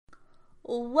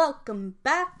Welcome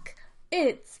back.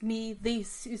 It's me, the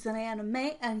Susan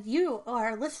Anime, and you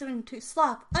are listening to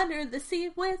Slop Under the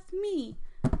Sea with me.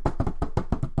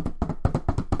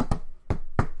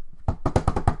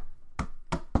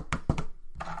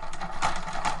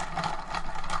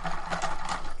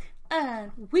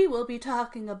 And we will be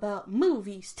talking about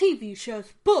movies, TV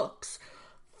shows, books,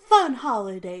 fun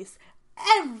holidays,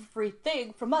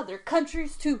 everything from other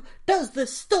countries to does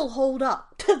this still hold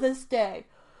up to this day?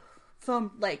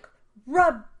 From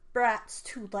Rugrats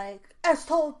to As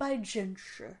Told by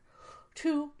Ginger,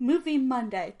 to Movie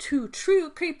Monday, to True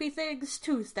Creepy Things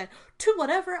Tuesday, to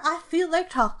whatever I feel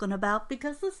like talking about,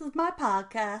 because this is my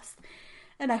podcast.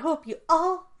 And I hope you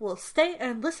all will stay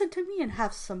and listen to me and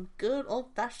have some good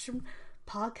old-fashioned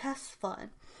podcast fun.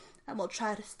 And we'll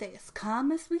try to stay as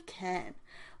calm as we can.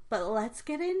 But let's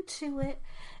get into it,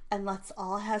 and let's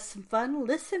all have some fun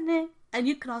listening. And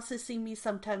you can also see me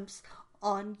sometimes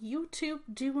on YouTube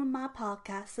doing my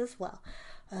podcast as well.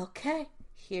 Okay,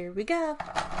 here we go.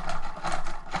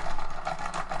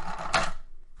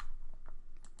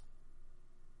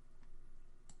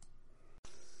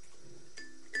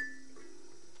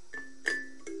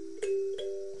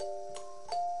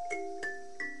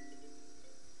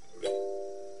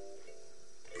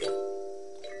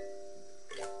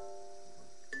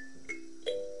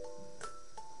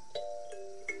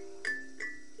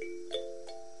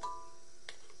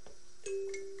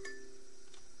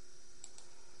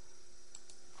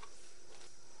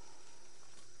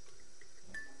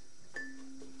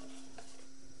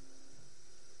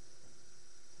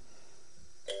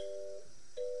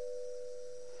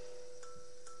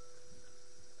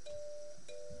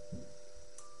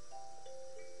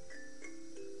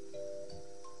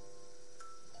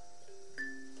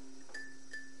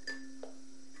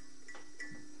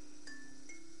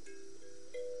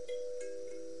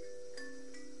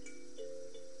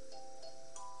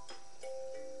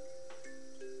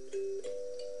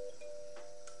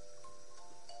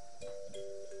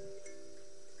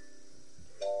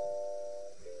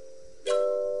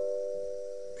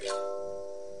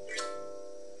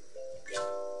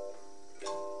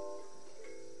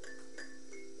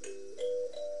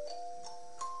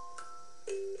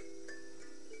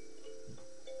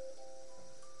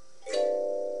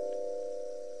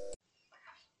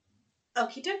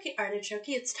 Okie dokie, artichoke,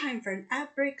 it's time for an ad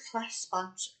break /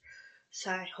 sponsor. So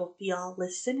I hope you all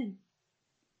listen and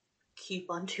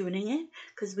keep on tuning in,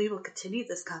 because we will continue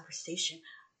this conversation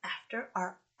after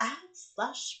our ad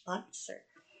 / sponsor.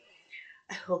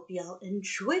 I hope you all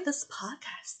enjoy this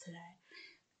podcast today,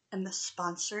 and the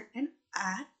sponsor and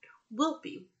ad will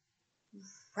be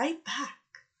right back.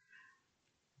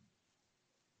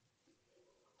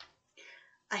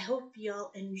 I hope you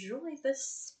all enjoy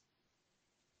this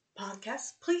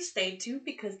podcast. Please stay tuned,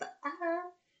 because the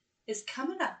ad is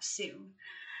coming up soon.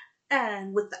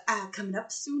 And with the ad coming up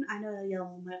soon, I know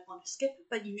y'all might want to skip it,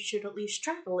 but you should at least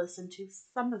try to listen to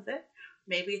some of it.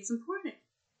 Maybe it's important.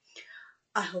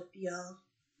 I hope y'all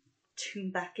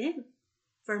tune back in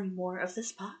for more of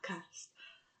this podcast.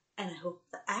 And I hope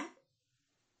the ad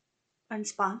and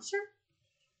sponsor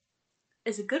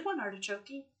is a good one, artichoke.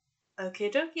 Okay,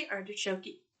 dokie,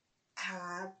 artichoke.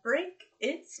 Ad break,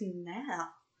 it's now.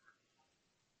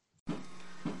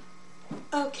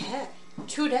 Okay,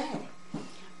 today,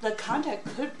 the content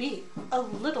could be a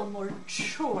little more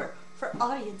mature for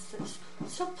audiences,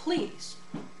 so please,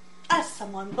 as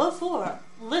someone before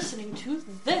listening to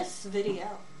this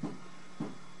video,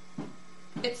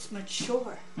 it's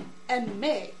mature and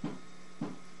may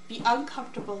be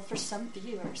uncomfortable for some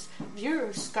viewers.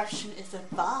 Viewer discretion is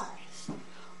advised.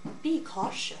 Be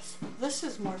cautious. This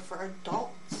is more for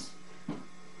adults,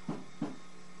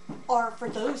 or for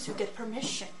those who get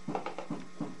permission.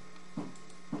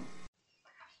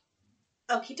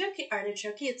 Okie dokie,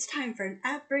 artichoke, it's time for an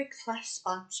ad break /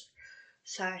 sponsor.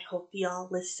 So I hope you all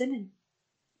listen and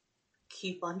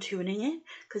keep on tuning in,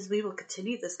 because we will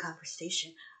continue this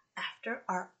conversation after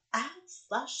our ad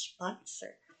 /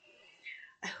 sponsor.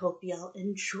 I hope you all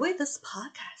enjoy this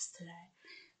podcast today,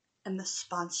 and the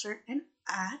sponsor and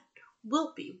ad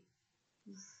will be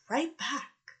right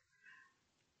back.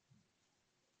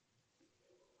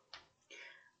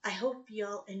 I hope you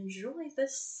all enjoy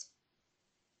this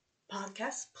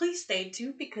podcast. Please stay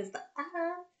tuned, because the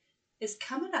ad is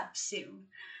coming up soon.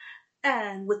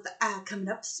 And with the ad coming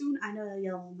up soon, I know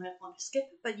y'all might want to skip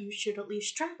it, but you should at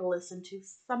least try to listen to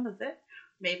some of it.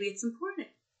 Maybe it's important.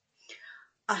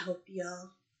 I hope y'all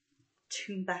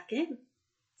tune back in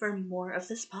for more of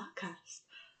this podcast.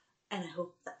 And I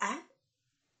hope the ad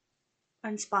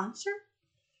and sponsor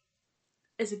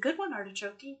is a good one,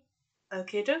 artichoke.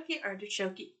 Okay, dokie,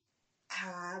 artichoke.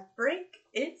 Ad break,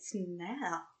 it's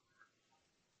now.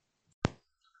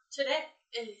 Today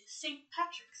is St.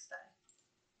 Patrick's Day.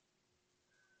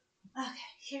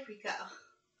 Okay, here we go.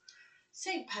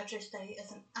 St. Patrick's Day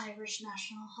is an Irish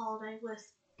national holiday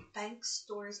with banks,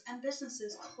 stores, and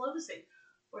businesses closing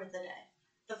for the day.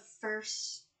 The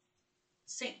first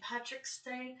St. Patrick's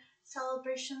Day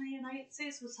celebration in the United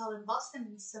States was held in Boston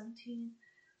in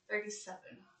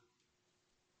 1737.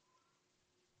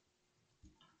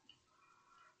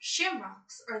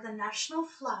 Shamrocks are the national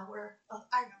flower of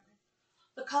Ireland.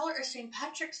 The color of St.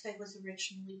 Patrick's Day was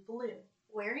originally blue.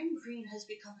 Wearing green has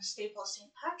become a staple of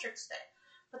St. Patrick's Day,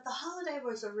 but the holiday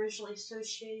was originally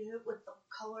associated with the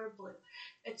color blue.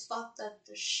 It's thought that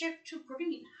the shift to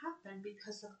green happened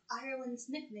because of Ireland's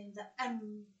nickname, the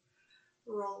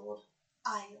Emerald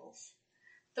Isles.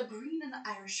 The green in the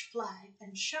Irish flag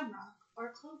and shamrock are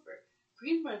clover.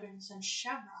 Green ribbons and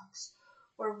shamrocks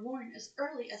were worn as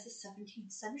early as the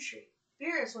 17th century.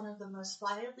 Beer is one of the most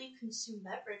widely consumed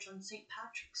beverages on St.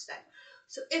 Patrick's Day.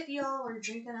 So if y'all are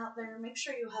drinking out there, make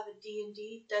sure you have a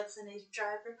D&D, designated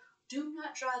driver. Do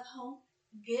not drive home.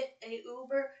 Get a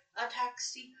Uber, a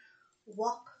taxi,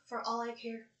 walk for all I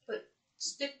care, but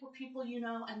stick with people you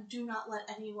know and do not let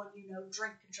anyone you know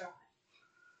drink and drive.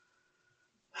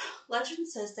 Legend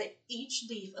says that each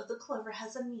leaf of the clover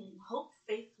has a meaning: hope,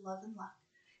 faith, love, and luck.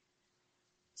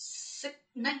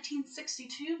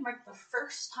 1962 marked the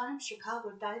first time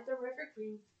Chicago dyed the river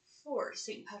green for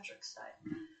St. Patrick's Day.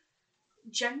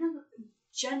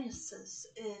 Genesis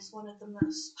is one of the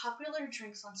most popular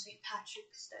drinks on St.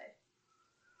 Patrick's Day.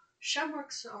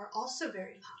 Shamrocks are also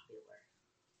very popular.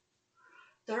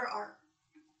 There are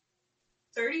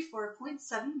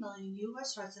 34.7 million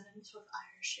U.S. residents with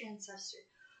Irish ancestry.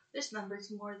 This number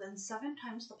is more than 7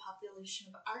 times the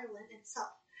population of Ireland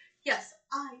itself. Yes,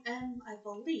 I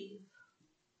believe.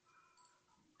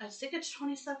 I think it's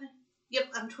 27.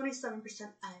 Yep, I'm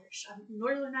 27% Irish. I'm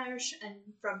Northern Irish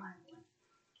and from Ireland.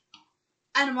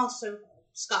 And I'm also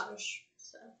Scottish.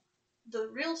 So the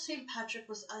real St. Patrick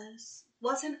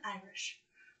wasn't Irish.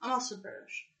 I'm also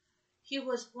British. He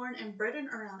was born in Britain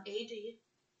around AD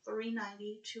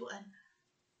 390 to a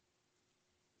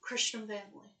Christian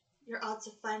family. Your odds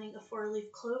of finding a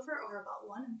 4-leaf clover are about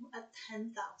 1 at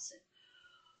 10,000.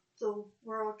 The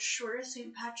world's shortest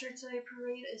St. Patrick's Day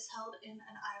parade is held in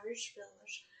an Irish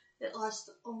village. It lasts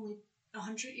only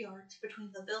 100 yards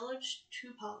between the village,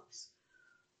 2 pubs.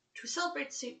 To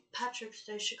celebrate St. Patrick's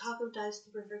Day, Chicago dyes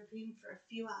the river green for a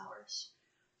few hours.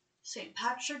 St.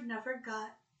 Patrick never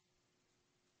got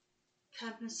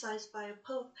canonized by a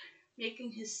pope,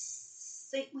 making his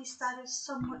saintly status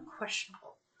somewhat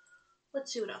questionable.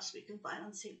 Let's see what else we can find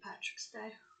on St. Patrick's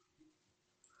Day.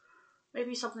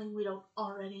 Maybe something we don't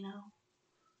already know.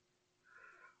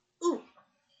 Ooh.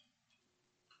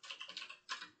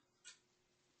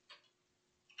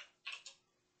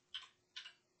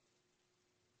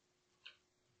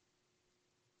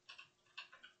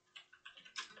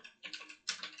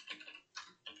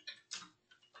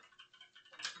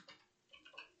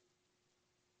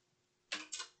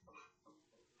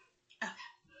 Okay.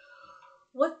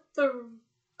 What the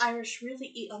Irish really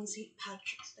eat on St.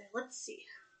 Patrick's Day? Let's see.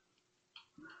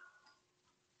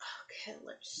 Okay,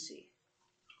 let's see.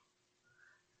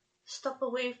 Step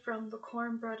away from the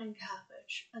cornbread and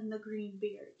cabbage and the green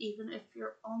beer. Even if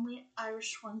you're only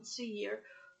Irish once a year,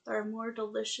 there are more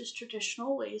delicious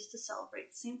traditional ways to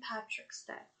celebrate St. Patrick's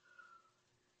Day.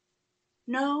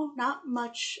 No, not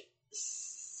much,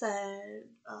 said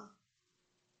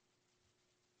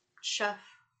chef,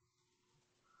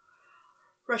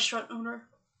 restaurant owner,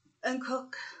 and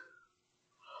cook.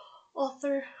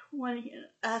 Author, when he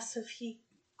asked if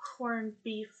corned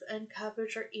beef and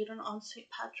cabbage are eaten on St.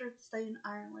 Patrick's Day in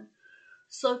Ireland.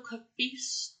 Slow-cooked beef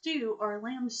stew or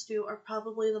lamb stew are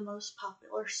probably the most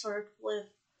popular, served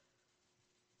with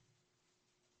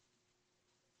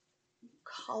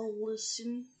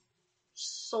Collisson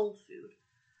soul food.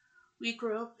 We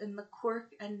grew up in the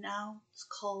Cork and now it's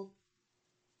called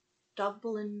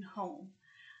Dublin home.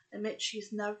 Admit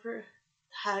she's never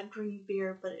had green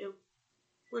beer, but it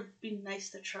would be nice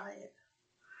to try it.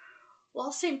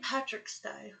 While St. Patrick's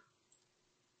Day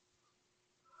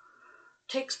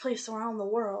takes place around the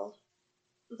world,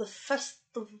 the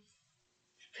festivities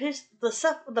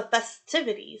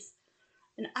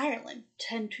in Ireland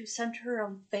tend to center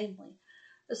around family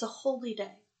as a holy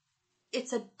day.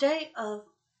 It's a day of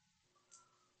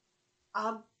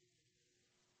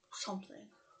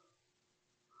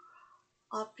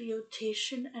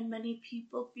obfuscation, and many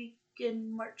people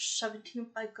begin March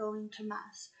 17th by going to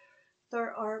Mass.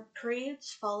 There are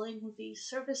parades following these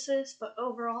services, but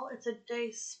overall it's a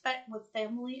day spent with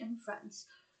family and friends,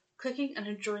 cooking and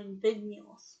enjoying big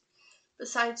meals.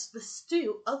 Besides the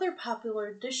stew, other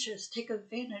popular dishes take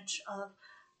advantage of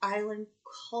island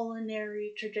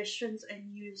culinary traditions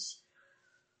and use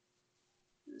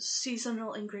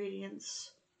seasonal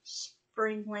ingredients.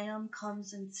 Spring lamb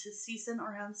comes into season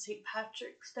around St.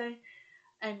 Patrick's Day,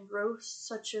 and roasts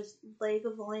such as leg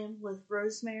of lamb with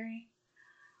rosemary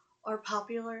are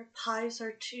popular. Pies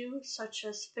are too, such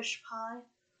as fish pie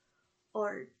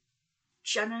or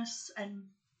genus and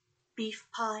beef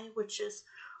pie, which is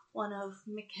one of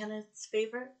McKinnon's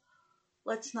favorite.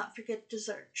 Let's not forget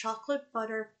dessert. Chocolate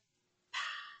butter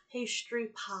pastry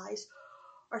pies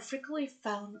are frequently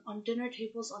found on dinner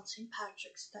tables on St.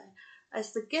 Patrick's Day.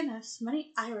 As the Guinness,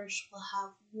 many Irish will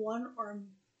have one or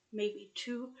maybe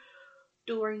two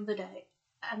during the day,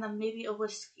 and then maybe a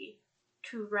whiskey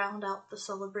to round out the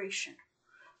celebration.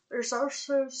 There's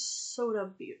also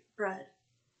soda bread,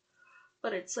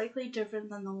 but it's likely different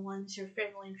than the ones your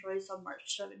family enjoys on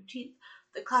March 17th.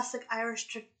 The classic Irish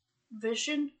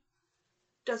tradition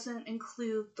doesn't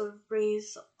include the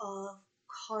raise of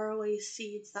caraway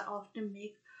seeds that often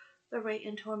make their way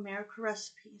into American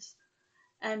recipes.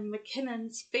 And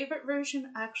McKinnon's favorite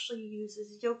version actually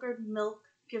uses yogurt milk,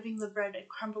 giving the bread a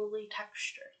crumbly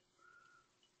texture.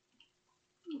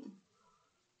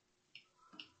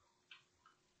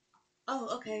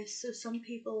 Oh, okay, so some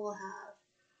people will have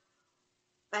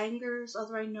bangers,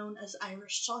 otherwise known as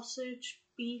Irish sausage,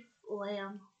 beef,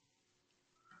 lamb,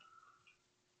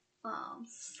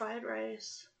 fried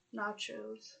rice,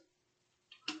 nachos.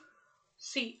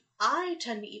 See, I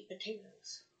tend to eat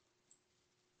potatoes.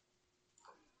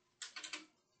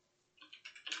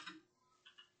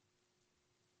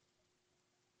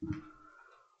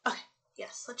 Okay,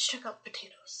 yes, let's check out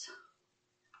potatoes.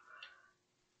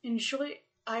 Enjoy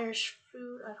Irish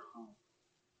food at home.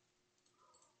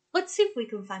 Let's see if we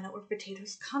can find out where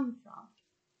potatoes come from.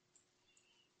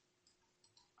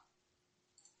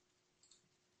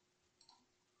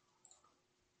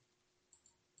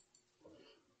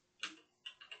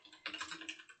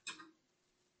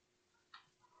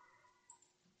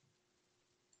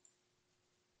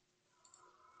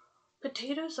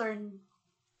 Potatoes are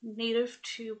native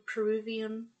to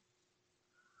Peruvian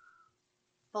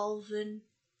Bolivin.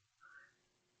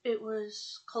 It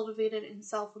was cultivated in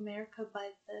South America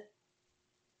by the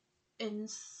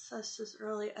Incas as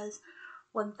early as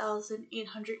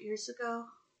 1,800 years ago.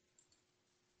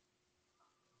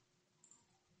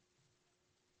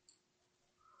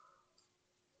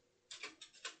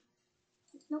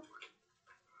 Nope.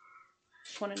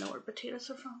 Want to know where potatoes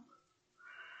are from?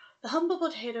 The humble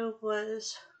potato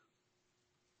was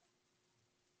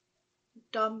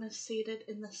domesticated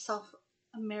in the South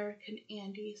American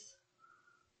Andes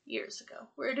years ago.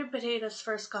 Where did potatoes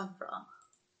first come from?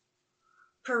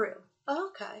 Peru.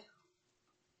 Okay.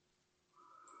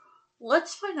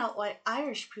 Let's find out why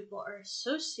Irish people are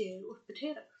associated with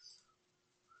potatoes.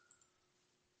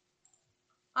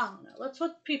 I don't know. That's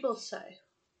what people say.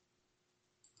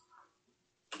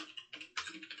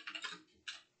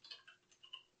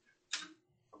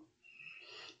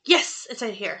 Yes, it's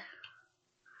right here.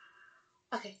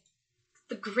 Okay.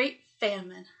 The Great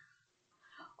Famine,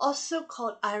 also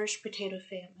called Irish Potato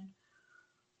Famine.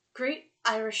 Great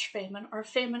Irish Famine, or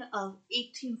Famine of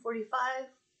 1845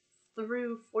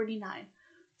 through 49.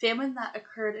 Famine that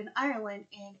occurred in Ireland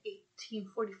in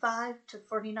 1845 to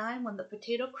 49 when the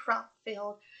potato crop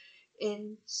failed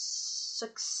in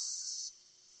successive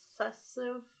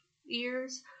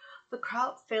years. The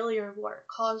crop failure were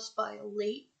caused by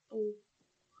late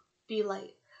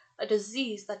blight, a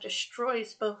disease that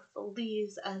destroys both the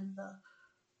leaves and the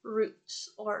roots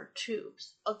or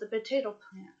tubes of the potato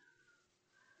plant.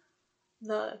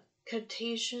 The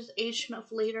contagious agent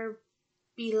of later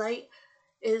blight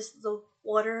is the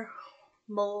water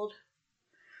mold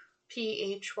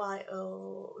Pythora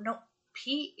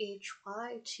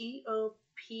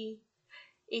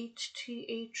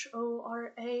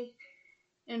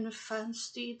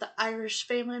infancy. The Irish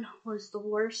famine was the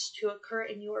worst to occur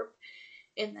in Europe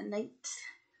in the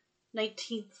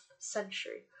 19th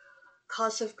century.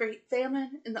 Cause of Great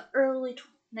Famine in the early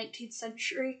 19th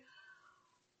century,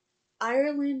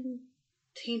 Ireland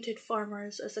tainted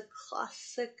farmers as a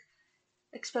classic,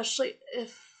 especially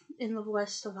if in the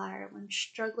west of Ireland,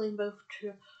 struggling both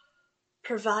to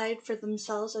provide for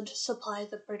themselves and to supply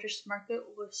the British market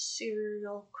with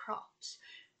cereal crops.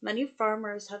 Many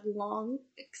farmers had long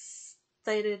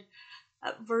excited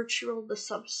at virtual the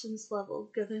substance level,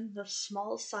 given the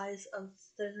small size of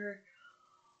their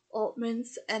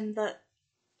allotments and the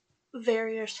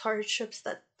various hardships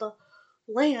that the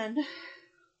land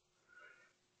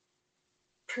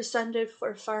presented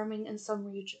for farming in some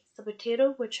regions. The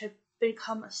potato, which had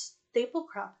become a staple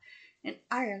crop in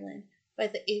Ireland by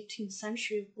the 18th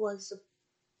century, was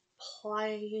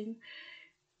applying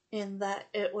in that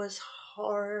it was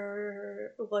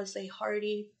a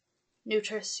hardy,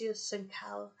 nutritious, and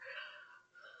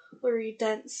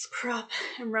calorie-dense crop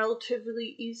and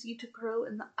relatively easy to grow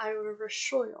in the Irish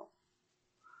soil.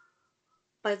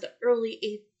 By the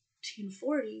early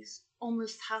 1840s,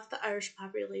 almost half the Irish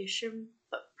population,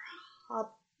 but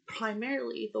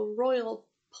primarily the royal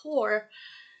poor,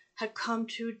 had come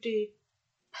to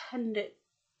dependent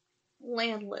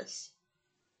landless,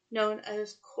 known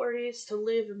as Cordays, to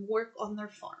live and work on their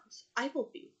farms. I will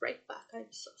be right back.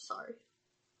 I'm so sorry.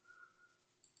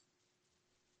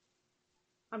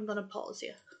 I'm gonna pause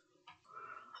you.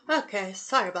 Okay,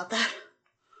 sorry about that.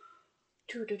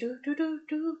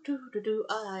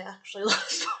 I actually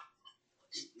lost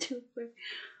one.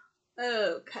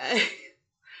 Okay.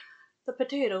 The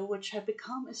potato, which had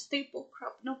become a staple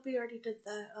crop. Nope, we already did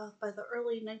that. By the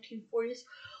early 1940s,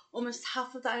 almost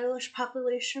half of the Irish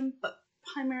population, but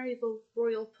primarily the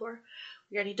royal poor.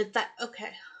 We already did that.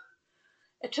 Okay.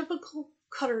 A typical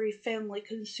Cuttery family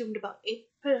consumed about 8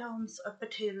 pounds of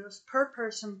potatoes per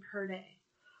person per day.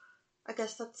 I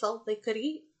guess that's all they could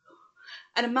eat.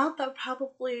 An amount that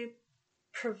probably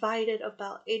provided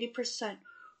about 80%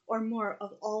 or more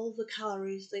of all the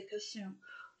calories they consumed.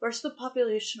 The rest of the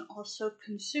population also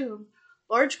consumed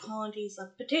large quantities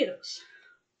of potatoes.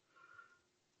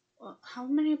 Well, how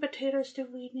many potatoes do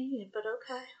we need? But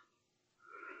okay.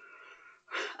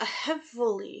 A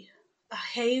havery,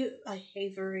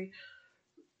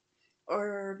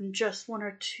 or just one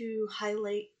or two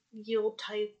highlight yield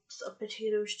types of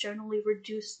potatoes generally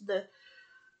reduce the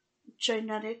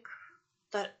genetic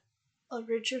that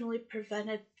originally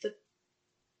prevented the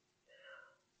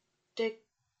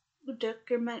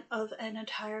decrement of an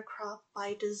entire crop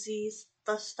by disease.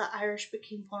 Thus, the Irish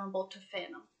became vulnerable to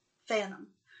famine.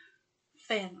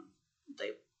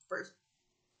 They were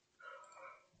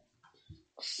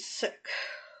sick.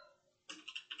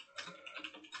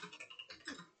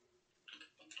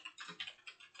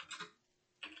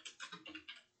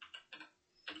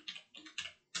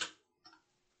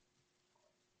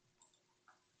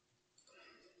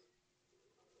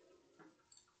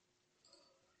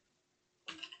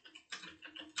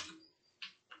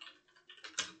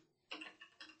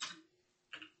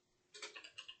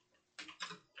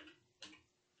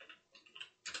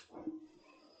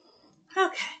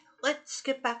 Okay, let's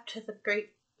get back to the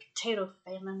Great Potato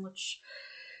Famine, which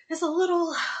is a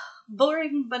little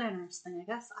boring but interesting, I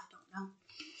guess. I don't know.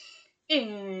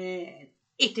 In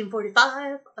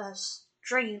 1845, a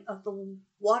strain of the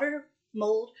water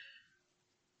mold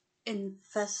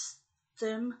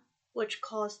infestum, which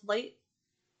caused light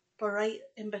blight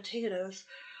in potatoes,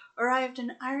 arrived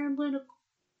in Ireland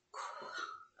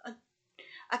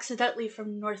accidentally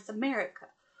from North America.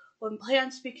 When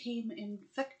plants became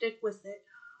infected with it,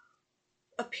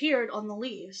 appeared on the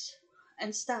leaves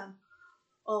and stem.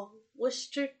 A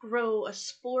wistered grow, a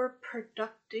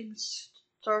spore-producing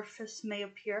surface may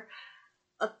appear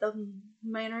at the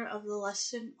manner of the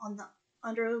lesson on the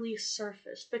underleaf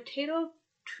surface. Potato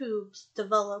tubes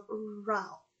develop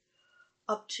route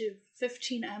up to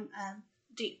 15 mm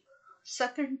deep.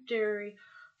 Secondary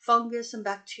fungus and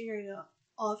bacteria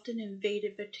often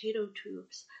invaded potato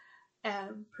tubes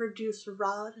and produced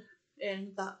rot,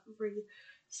 and that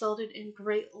resulted in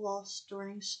great loss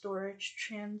during storage,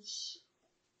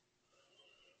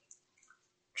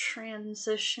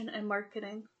 transition, and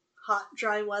marketing. Hot,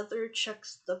 dry weather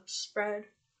checks the spread,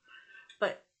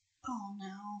 but oh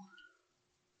no.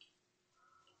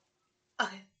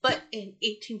 Okay, but in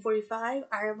 1845,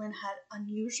 Ireland had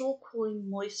unusual cooling,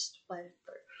 moist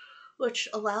weather, which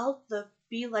allowed the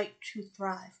bee light to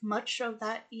thrive. Much of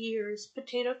that year's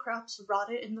potato crops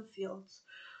rotted in the fields.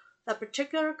 That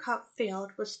particular crop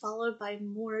failed was followed by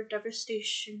more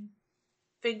devastation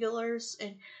figures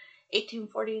in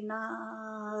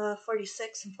 1849,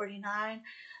 46, and 49,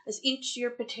 as each year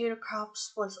potato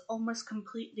crops was almost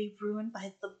completely ruined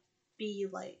by the bee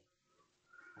light.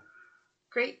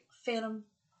 Great famine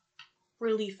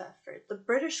relief effort. The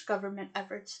British government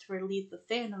efforts to relieve the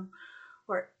famine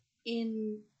were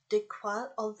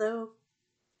inadequate, although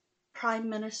Prime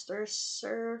Minister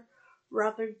Sir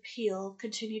Robert Peel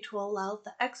continued to allow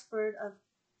the export of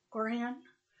grain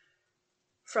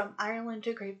from Ireland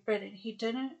to Great Britain. He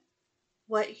did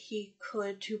what he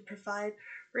could to provide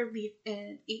relief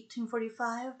in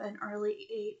 1845 and early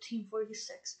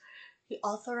 1846. He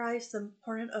authorized the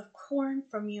import of corn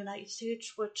from the United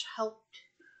States, which helped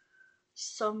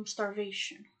some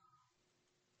starvation.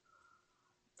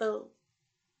 The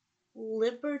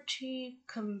Liberty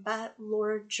Combat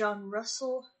Lord John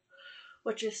Russell,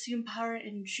 which assumed power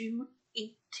in June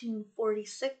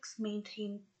 1846,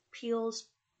 maintained Peel's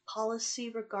policy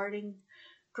regarding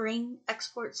grain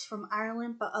exports from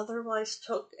Ireland, but otherwise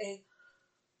took a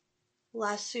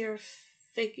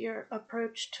laissez-faire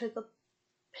approach to the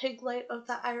plight of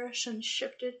the Irish and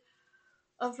shifted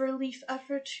a relief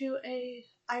effort to an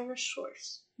Irish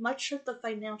source. Much of the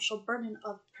financial burden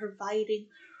of providing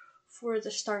for the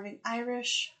starving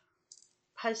Irish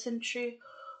peasantry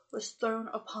was thrown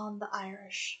upon the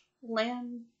Irish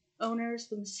landowners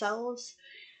themselves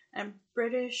and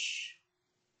British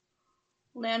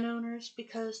landowners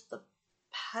because the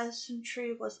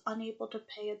peasantry was unable to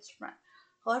pay its rent.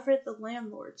 However, the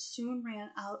landlords soon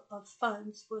ran out of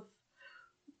funds with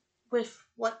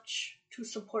which to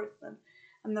support them,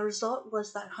 and the result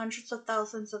was that hundreds of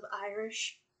thousands of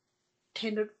Irish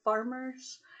tenant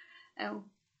farmers and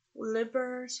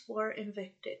laborers were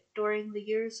evicted. During the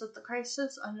years of the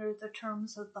crisis, under the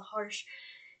terms of the harsh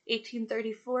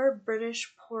 1834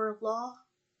 British Poor Law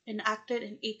enacted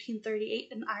in 1838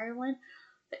 in Ireland,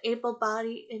 the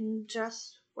able-bodied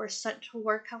indigents were sent to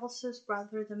workhouses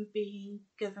rather than being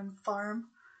given farm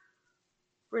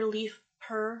relief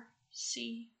per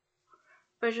se.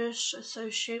 British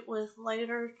associate with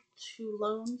lighter to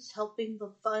loans, helping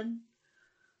the fund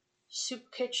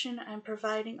soup kitchen and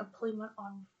providing employment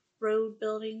on road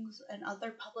buildings and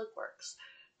other public works.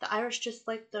 The Irish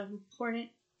disliked the important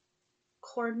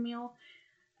cornmeal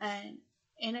and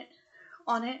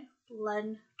on it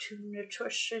led to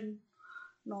nutritional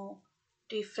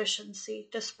deficiency.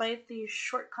 Despite these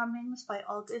shortcomings, by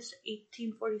August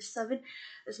 1847,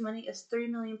 as many as 3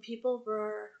 million people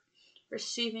were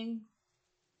receiving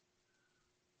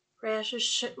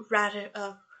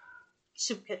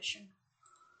soup kitchen.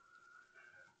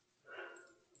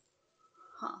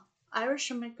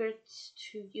 Irish immigrants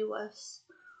to U.S.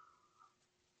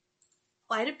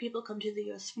 Why did people come to the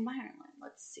U.S. from Ireland?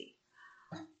 Let's see.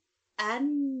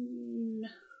 Anne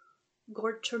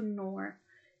Gortonor,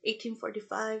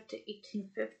 1845 to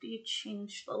 1850,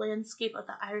 changed the landscape of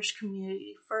the Irish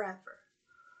community forever.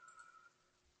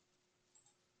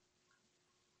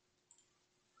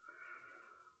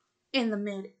 In the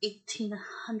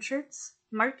mid-1800s,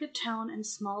 market town and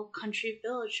small country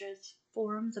villages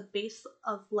formed the base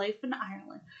of life in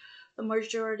Ireland. The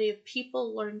majority of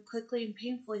people learned quickly and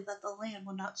painfully that the land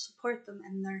would not support them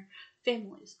and their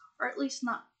families, or at least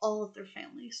not all of their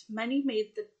families. Many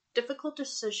made the difficult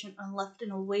decision and left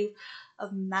in a wave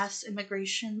of mass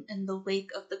immigration in the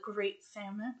wake of the Great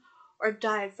Famine, or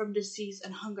died from disease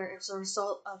and hunger as a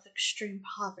result of extreme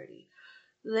poverty.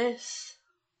 This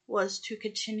was to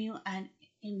continue and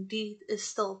indeed is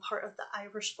still a part of the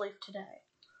Irish life today.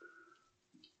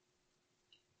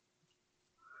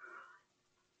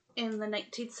 In the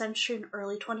 19th century and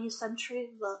early 20th century,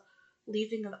 the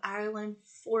leaving of Ireland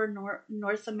for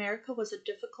North America was a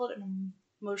difficult and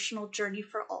emotional journey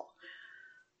for all.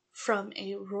 From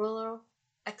a rural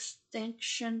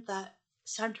extinction that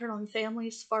centered on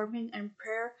families, farming, and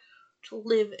prayer, to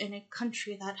live in a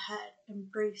country that had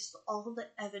embraced all the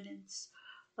evidence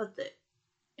of the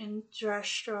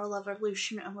Industrial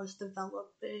Revolution and was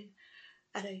developing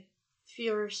at a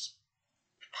furious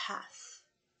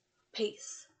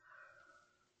pace.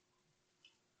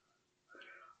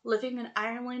 Living in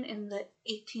Ireland in the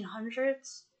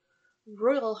 1800s,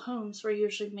 royal homes were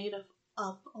usually made up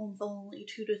of only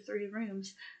 2 to 3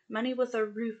 rooms, many with a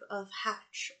roof of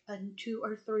thatch and 2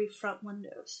 or 3 front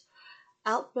windows.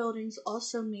 Outbuildings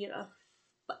also made up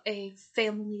a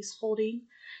family's holding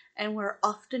and were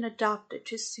often adopted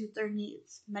to suit their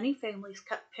needs. Many families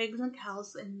kept pigs and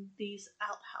cows in these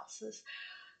outhouses.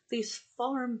 These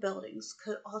farm buildings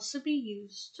could also be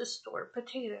used to store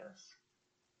potatoes,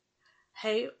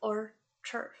 hay, or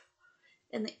turf.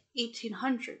 In the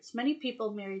 1800s, many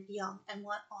people married young and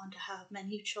went on to have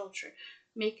many children,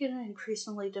 making it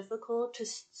increasingly difficult to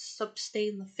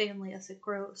sustain the family as it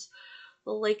grows.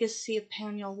 The legacy of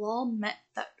Panial Law meant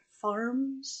that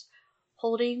farms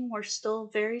holding were still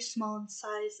very small in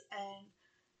size, and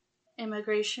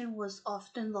immigration was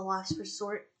often the last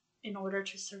resort in order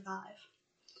to survive.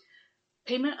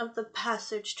 Payment of the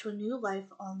passage to a new life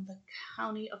on the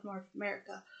county of North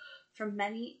America. For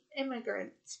many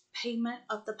immigrants, payment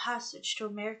of the passage to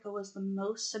America was the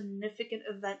most significant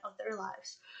event of their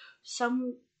lives.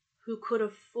 Some who could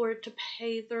afford to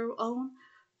pay their own,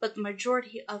 but the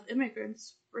majority of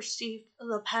immigrants received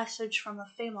the passage from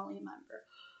a family member.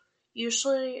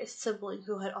 usually a sibling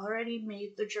who had already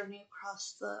made the journey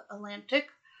across the Atlantic,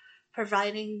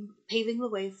 paving the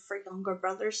way for younger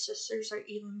brothers, sisters, or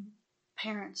even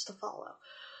parents to follow.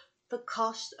 The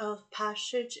cost of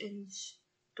passage and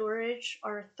storage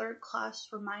are a third-class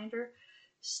reminder,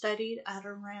 studied at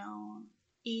around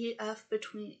EF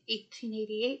between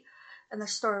 1888 and the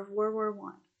start of World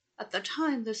War I. At the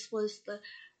time, this was the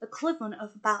equivalent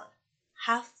of about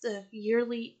half the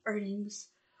yearly earnings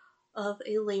of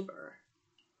a laborer.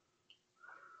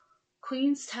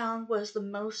 Queenstown was the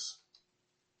most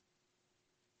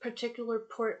particular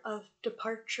port of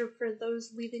departure for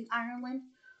those leaving Ireland,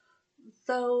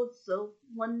 though the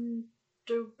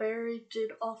Londonderry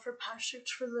did offer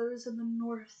passage for those in the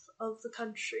north of the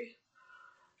country.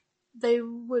 They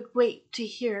would wait to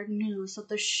hear news of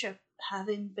the ship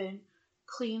having been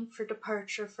cleaned for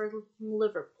departure for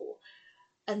Liverpool,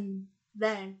 and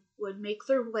then would make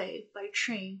their way by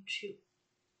train to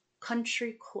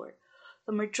Country Court.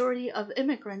 The majority of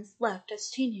immigrants left as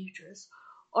teenagers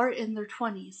or in their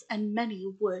 20s, and many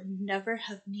would never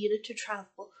have needed to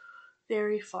travel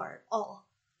very far at all.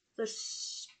 The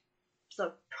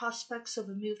prospects of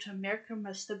a move to America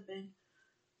must have been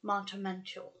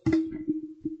monumental.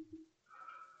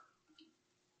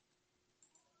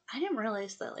 I didn't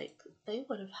realize that they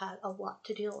would have had a lot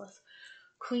to deal with.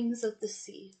 Queens of the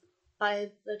Sea.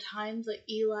 By the time the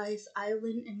Ellis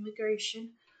Island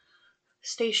Immigration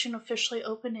Station officially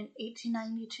opened in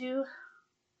 1892,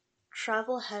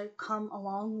 travel had come a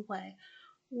long way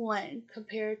when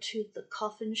compared to the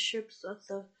coffin ships of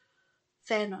the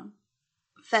Phantom.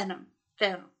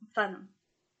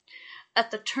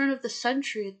 At the turn of the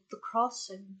century, the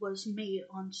crossing was made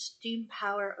on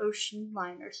steam-powered ocean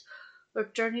liners,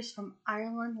 with journeys from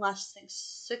Ireland lasting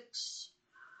 6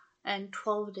 and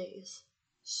 12 days.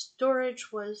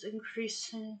 Storage was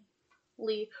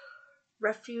increasingly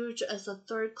refuge as a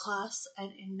third class,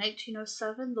 and in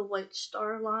 1907 the White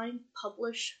Star Line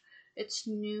published its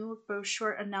new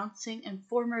brochure announcing in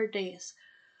former days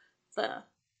the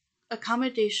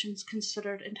accommodations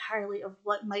consisted entirely of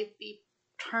what might be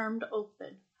termed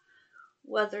open,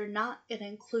 whether or not it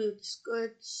includes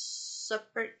good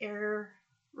separate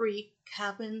airy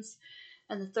cabins,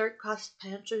 and the third-class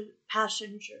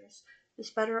passengers is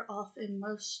better off in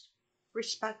most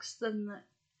respects than the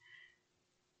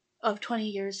of 20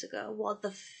 years ago, while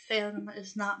the Phantom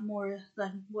is not more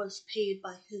than was paid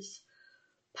by his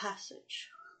passage.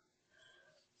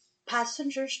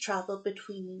 Passengers travel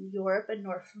between Europe and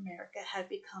North America had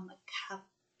become a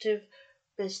captive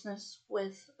business,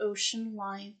 with ocean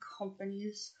line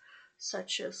companies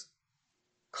such as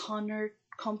Cunard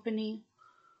Company,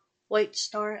 White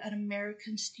Star, and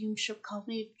American Steamship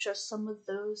Company just some of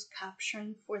those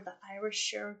capturing for the Irish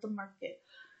share of the market.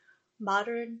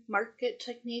 Modern market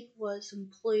technique was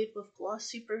employed with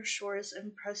glossy brochures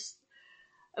and press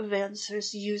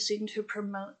advertisers using to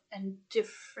promote and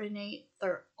differentiate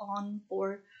their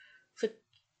on-board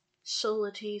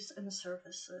facilities and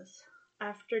services.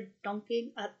 After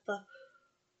docking at the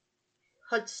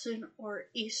Hudson or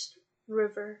East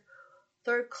River,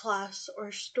 third-class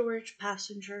or storage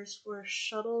passengers were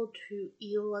shuttled to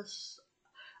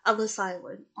Ellis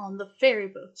Island on the ferry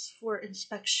boats for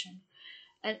inspection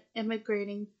and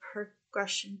immigrating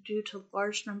progression. Due to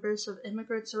large numbers of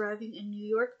immigrants arriving in New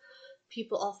York,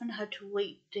 people often had to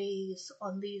wait days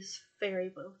on these ferry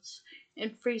boats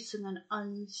in freezing and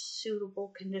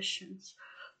unsuitable conditions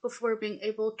before being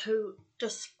able to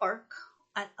disembark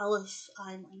at Ellis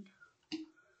Island.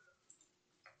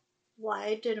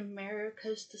 Why did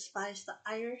Americans despise the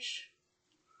Irish?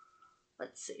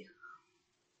 Let's see.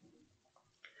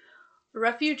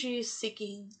 Refugees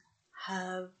seeking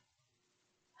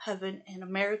heaven in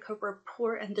America were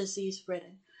poor and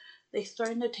disease-ridden. They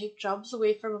threatened to take jobs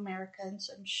away from Americans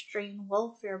and strain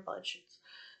welfare budgets.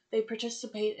 They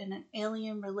participate in an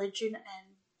alien religion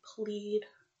and plead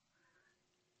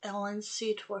allegiance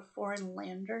to a foreign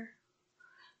lander.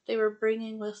 They were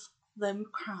bringing with them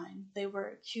crime. They were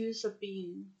accused of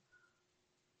being...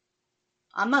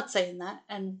 I'm not saying that.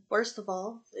 And worst of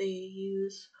all, they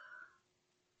use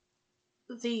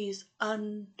these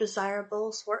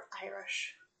undesirables were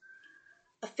Irish.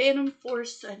 A phantom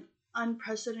forced an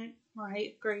unprecedented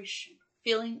migration,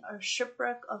 feeling a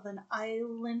shipwreck of an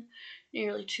island.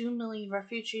 Nearly 2 million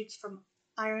refugees from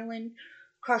Ireland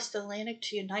crossed the Atlantic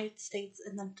to the United States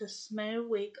in the dismal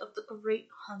wake of the Great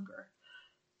Hunger.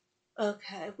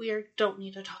 Okay, don't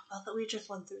need to talk about that. We just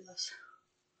went through this.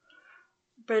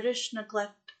 British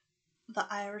neglect the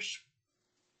Irish.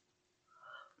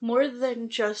 More than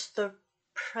just the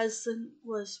present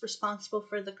was responsible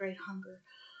for the Great Hunger.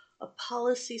 a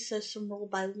policy system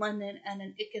ruled by London, and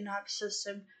an economic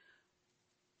system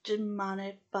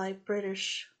demanded by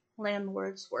British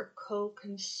landlords were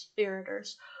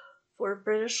co-conspirators, for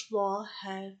British law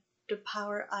had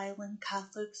deprived island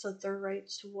Catholics of their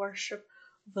rights to worship,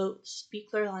 vote,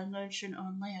 speak their language, and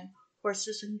own land,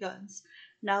 horses, and guns.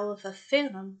 Now, with a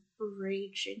famine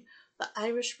raging, the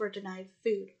Irish were denied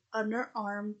food. Under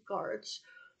armed guards,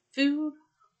 food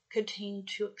continued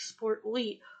to export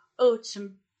wheat, oats,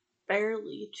 and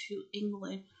barley to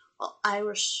England, while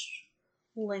Irish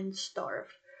land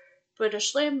starved.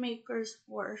 British landmakers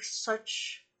were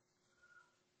such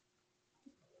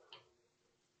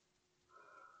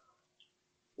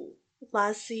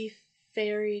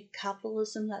laissez-faire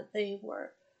capitalism that they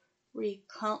were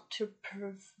reluctant to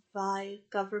provide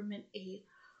government aid,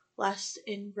 lest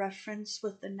in reference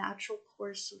with the natural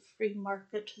course of free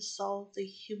market to solve the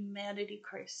humanity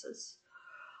crisis.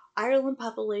 Ireland's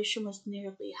population was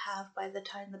nearly halved by the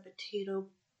time the Potato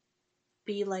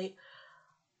Blight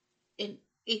in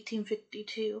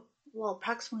 1852, while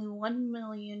approximately 1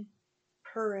 million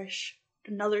perished.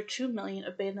 Another 2 million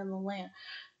abandoned the land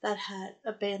that had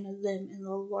abandoned them in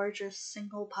the largest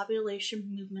single population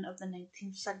movement of the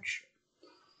 19th century.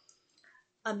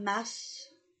 A mass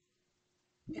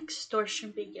extortion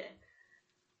began.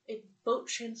 A boat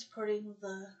transporting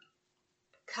the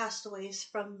castaways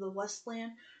from the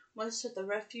Westland, most of the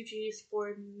refugees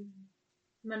were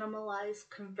minimalized,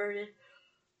 converted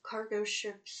cargo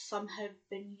ships. Some had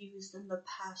been used in the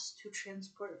past to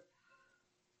transport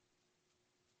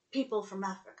people from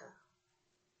Africa.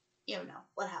 You know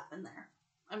what happened there.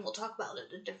 And we'll talk about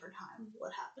it a different time,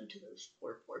 what happened to those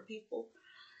poor people.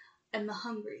 And the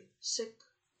hungry, sick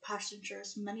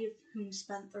passengers, many of whom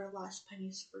spent their last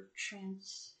pennies for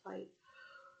transit,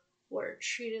 were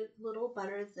treated little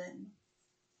better than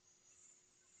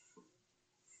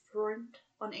front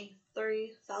on a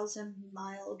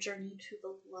 30,000-mile journey to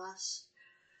the last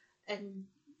and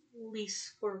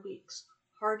least 4 weeks.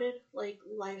 Herded like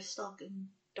livestock in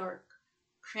dark,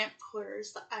 cramped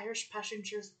quarters, the Irish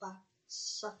passengers lacked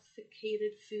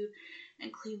suffocated food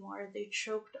and clean water. They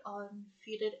choked on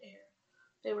fetid air.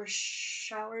 They were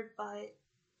showered by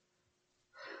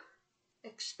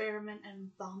excrement and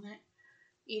vomit.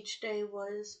 Each day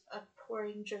was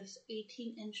pouring just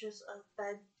 18 inches of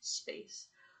bed space.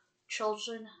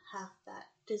 Children half that.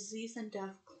 Disease and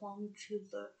death clung to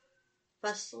the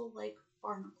vessel like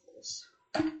barnacles.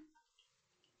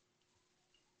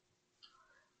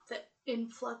 The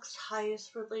influx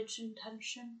highest religion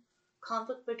tension,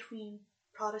 conflict between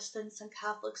Protestants and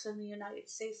Catholics in the United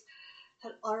States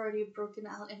had already broken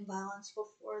out in violence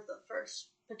before the first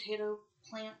potato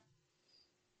plant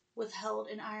withheld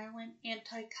in Ireland.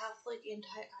 Anti-Catholic,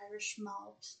 anti-Irish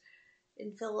mobs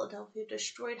in Philadelphia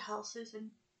destroyed houses and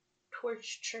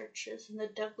torched churches in the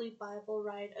deadly Bible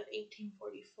riot of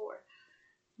 1844.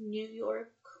 New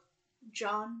York,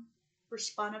 John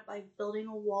responded by building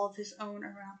a wall of his own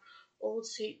around Old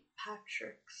St.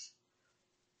 Patrick's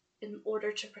in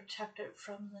order to protect it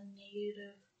from the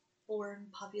native-born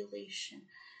population,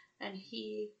 and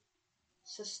he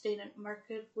sustained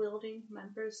market-wielding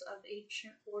members of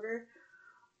ancient order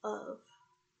of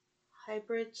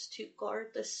hybrids to guard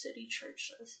the city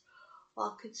churches,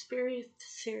 while conspiracy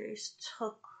theories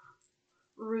took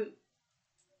root.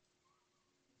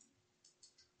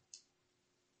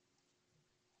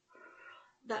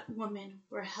 That women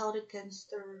were held against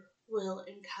their will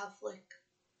in Catholic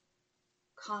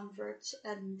converts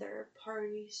and their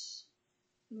parties.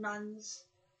 Nuns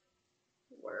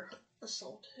were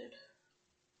assaulted.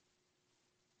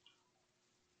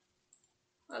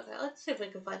 Okay, let's see if I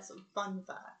can find some fun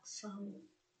facts.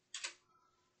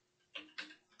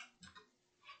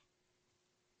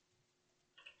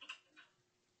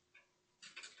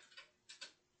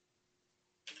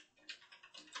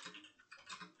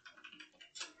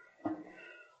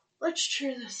 Let's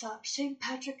cheer this up. St.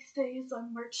 Patrick's Day is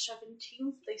on March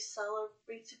 17th. They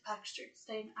celebrate St. Patrick's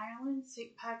Day in Ireland.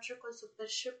 St. Patrick was a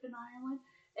bishop in Ireland.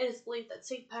 It is believed that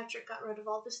St. Patrick got rid of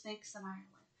all the snakes in Ireland.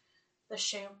 The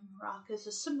shamrock is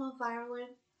a symbol of Ireland.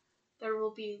 There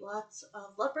will be lots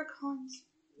of leprechauns.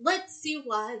 Let's see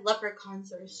why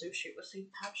leprechauns are associated with St.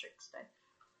 Patrick's Day.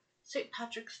 St.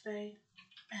 Patrick's Day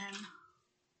and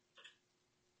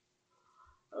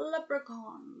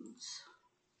leprechauns.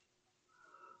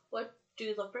 What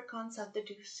do leprechauns have to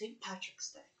do with St.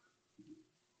 Patrick's Day?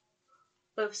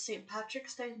 Both St.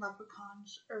 Patrick's Day and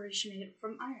leprechauns originated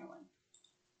from Ireland.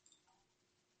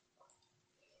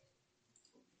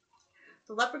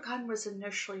 The leprechaun was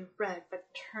initially red but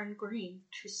turned green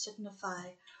to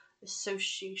signify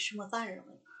association with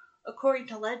Ireland. According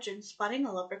to legend, spotting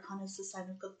a leprechaun is a sign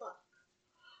of good luck.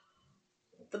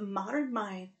 The modern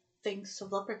mind thinks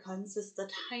of leprechauns as the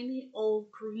tiny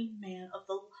old green man of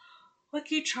the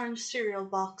Lucky Charms cereal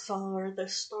box or the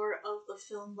star of the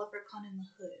film Leprechaun in the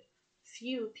Hood.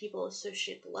 Few people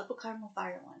associate the leprechaun with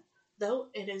Ireland, though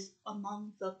it is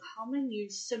among the common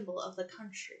used symbol of the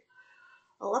country.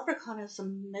 A leprechaun is a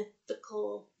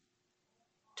mythical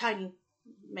tiny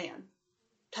man,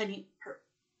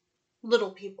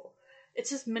 little people. It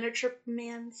says miniature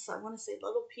man, so I want to say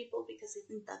little people because I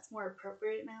think that's more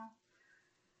appropriate now.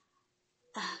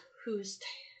 Whose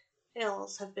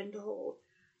tales have been told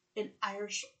in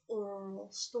Irish oral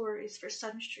stories for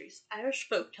centuries. Irish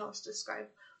folktales describe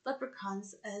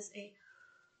leprechauns as a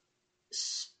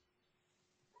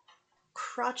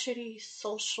crotchety,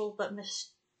 social, but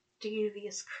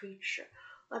mischievous creature.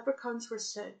 Leprechauns were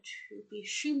said to be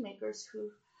shoemakers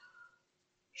who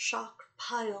shocked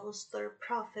piles their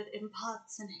profit in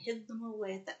pots and hid them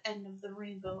away at the end of the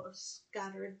rainbow or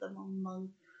scattered them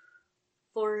among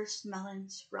forests,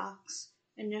 mountains, rocks.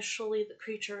 Initially, the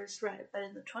creature was red, but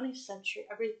in the 20th century,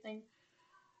 everything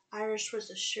Irish was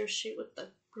associated with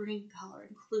the green color,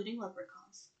 including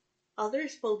leprechauns.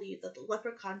 Others believe that the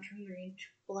leprechaun turned green to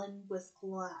blend with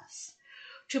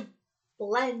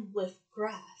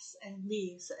grass and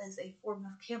leaves as a form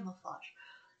of camouflage.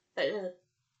 That a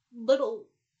little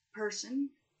person,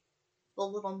 the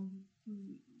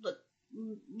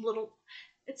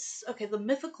the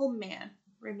mythical man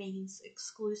remains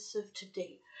exclusive to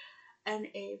date, and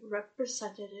a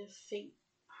representative faint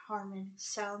harmonic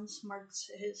sounds marks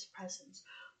his presence.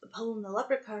 The poem The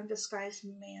Leprechaun describes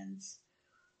man's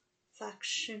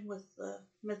faction with the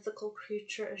mythical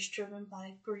creature as driven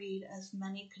by greed, as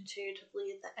many continue to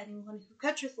believe that anyone who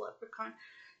catches the leprechaun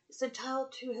is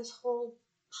entitled to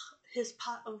his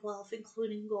pot of wealth,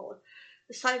 including gold.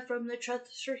 Aside from the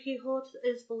treasure he holds, it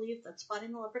is believed that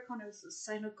spotting a leprechaun is a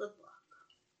sign of good luck.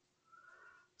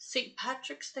 St.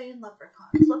 Patrick's Day and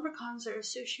leprechauns. Leprechauns are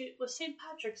associated with St.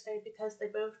 Patrick's Day because they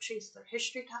both trace their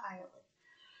history to Ireland.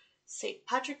 St.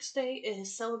 Patrick's Day is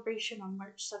a celebration on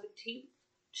March 17th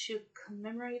to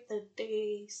commemorate the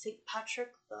day St.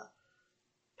 Patrick, the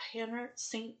patron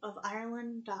saint of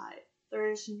Ireland, died. There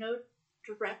is no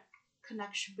direct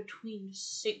connection between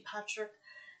St. Patrick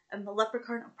and the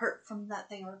leprechaun apart from that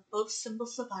they are both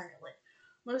symbols of Ireland.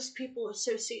 Most people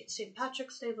associate St.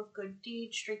 Patrick's Day with good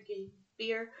deeds, drinking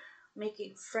beer,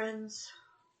 making friends,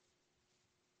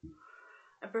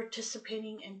 and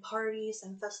participating in parties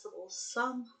and festivals.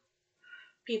 Some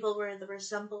people wear the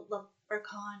resemble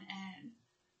leprechaun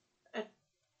and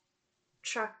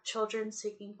attract children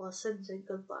seeking blessings and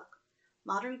good luck.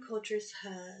 Modern cultures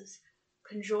has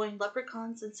conjoined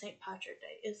leprechauns and St. Patrick's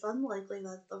Day. It's unlikely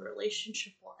that the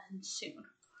relationship will end soon.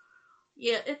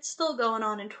 Yeah, it's still going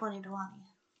on in 2020.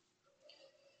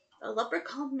 A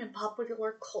leprechaun in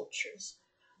popular cultures.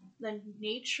 The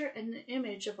nature and the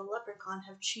image of a leprechaun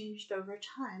have changed over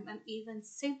time and even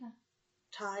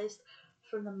sanitized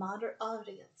from the modern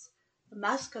audience. The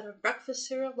mascot of breakfast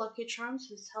cereal Lucky Charms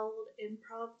has held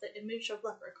improv the image of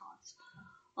leprechauns.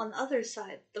 On the other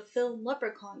side, the film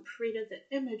Leprechaun created the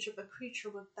image of a creature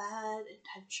with bad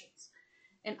intentions.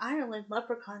 In Ireland,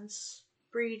 leprechauns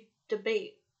breed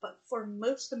debate, but for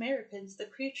most Americans, the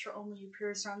creature only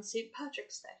appears on St.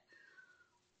 Patrick's Day.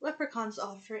 Leprechauns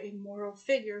offer a moral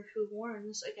figure who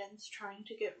warns against trying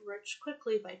to get rich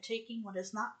quickly by taking what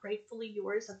is not rightfully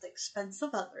yours at the expense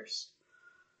of others.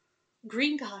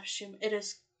 Green costume. It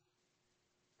is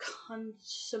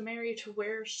customary to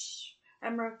wear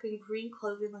shamrock and green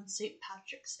clothing on St.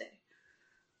 Patrick's Day.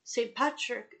 St.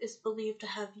 Patrick is believed to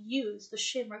have used the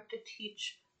shamrock to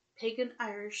teach pagan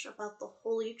Irish about the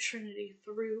Holy Trinity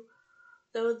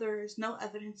though there is no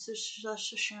evidence to suggest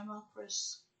the shamrock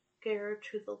was scare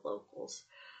to the locals.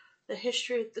 The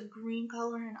history of the green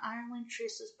color in Ireland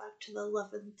traces back to the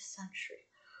 11th century.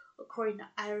 According to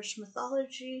Irish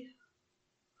mythology,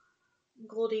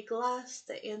 Goldie Glass,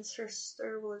 the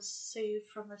ancestor, was saved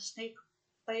from a snake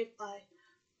bite by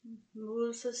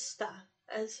Moses' staff.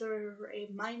 As a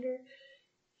reminder,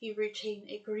 he retained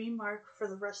a green mark for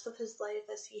the rest of his life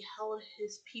as he held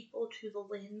his people to the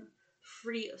land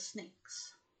free of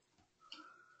snakes.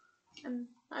 And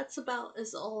that's about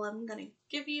is all I'm going to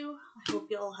give you. I hope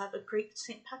you all have a great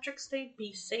St. Patrick's Day.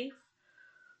 Be safe.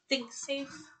 Think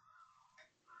safe.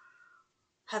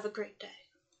 Have a great day.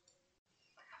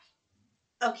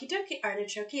 Okie dokie,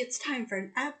 artichoke. It's time for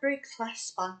an ad break /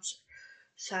 sponsor.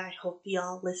 So I hope you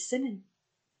all listen and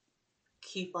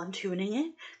keep on tuning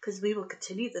in because we will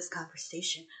continue this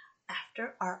conversation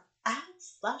after our ad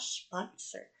 /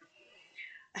 sponsor.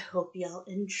 I hope you all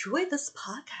enjoy this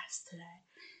podcast today.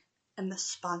 and the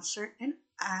sponsor and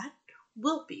ad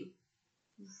will be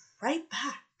right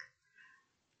back.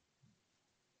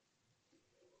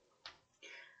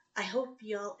 I hope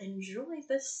y'all enjoy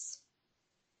this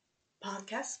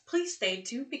podcast. Please stay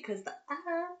tuned because the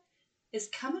ad is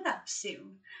coming up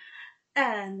soon.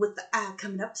 And with the ad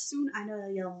coming up soon, I know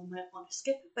y'all might want to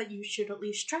skip it, but you should at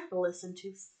least try to listen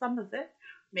to some of it.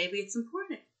 Maybe it's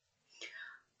important.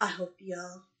 I hope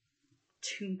y'all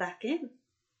tune back in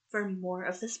for more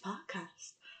of this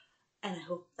podcast. And I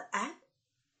hope the ad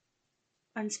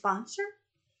and sponsor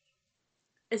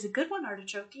is a good one,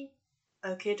 Artichoke.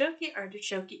 Okay, dokie,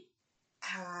 Artichoke.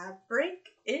 Ad break,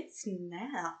 it's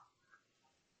now.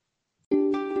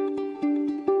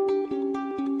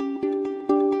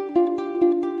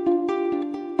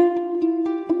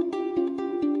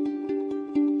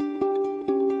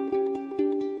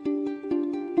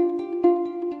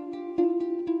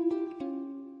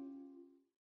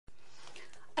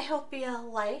 I hope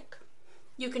y'all like.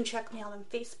 You can check me out on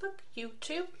Facebook,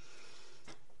 YouTube,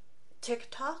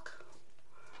 TikTok.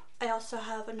 I also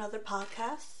have another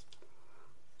podcast.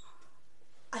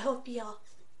 I hope y'all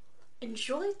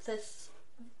enjoyed this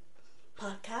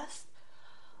podcast.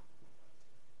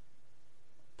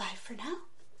 Bye for now.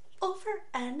 Over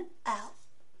and out.